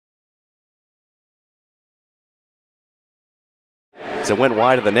it went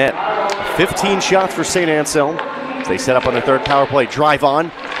wide of the net. 15 shots for Saint Anselm. They set up on their third power play. Drive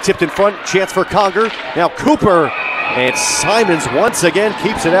on, tipped in front, chance for Conger. Now Cooper, and Simons once again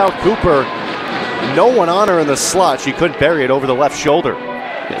keeps it out. Cooper, no one on her in the slot. She couldn't bury it over the left shoulder,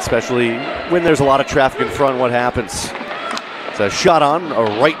 especially when there's a lot of traffic in front. What happens? It's a shot on, a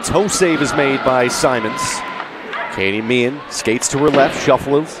right toe save is made by Simons. Katie Meehan skates to her left,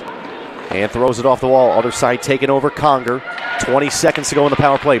 shuffles, and throws it off the wall. Other side taken over, Conger. 20 seconds to go in the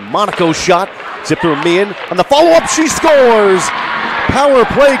power play. Monaco's shot, zip through Meehan. On the follow-up, she scores! Power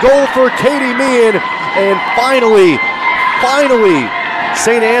play goal for Katie Meehan. And finally,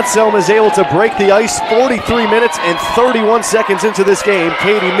 Saint Anselm is able to break the ice. 43 minutes and 31 seconds into this game.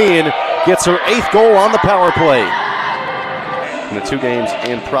 Katie Meehan gets her 8th goal on the power play. In the 2 games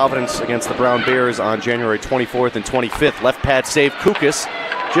in Providence against the Brown Bears on January 24th and 25th. Left pad save, Kukas,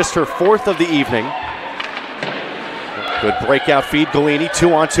 just her 4th of the evening. Good breakout feed, Galini,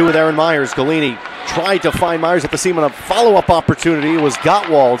 2-on-2 with Aaron Myers. Galini tried to find Myers at the seam on a follow-up opportunity. It was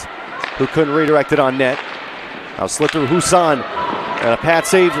Gottwald who couldn't redirect it on net. Now slid through Husan, and a pad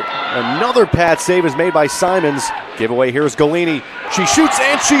save. Another pad save is made by Simons. Giveaway, here's Galini. She shoots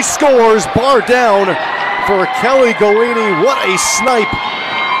and she scores. Bar down for Kelly Galini. What a snipe.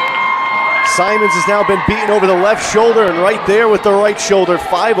 Simons has now been beaten over the left shoulder and right there with the right shoulder.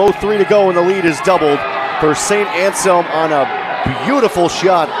 5:03 to go and the lead is doubled for Saint Anselm on a beautiful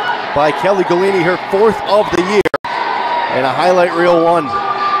shot by Kelly Galini, her 4th of the year, and a highlight reel one.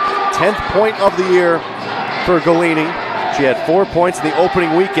 10th point of the year for Galini. She had 4 points in the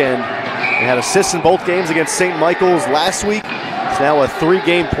opening weekend and had assists in both games against St. Michael's last week. It's now a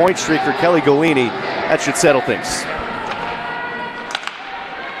 3-game point streak for Kelly Galini. That should settle things.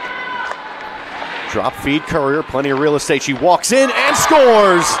 Drop feed, Courier, plenty of real estate. She walks in and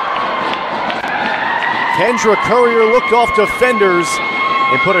scores! Kendra Courier looked off defenders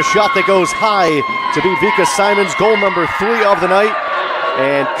and put a shot that goes high to be Vika Simons' goal number 3 of the night.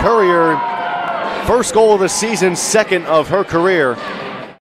 And Courier, first goal of the season, 2nd of her career.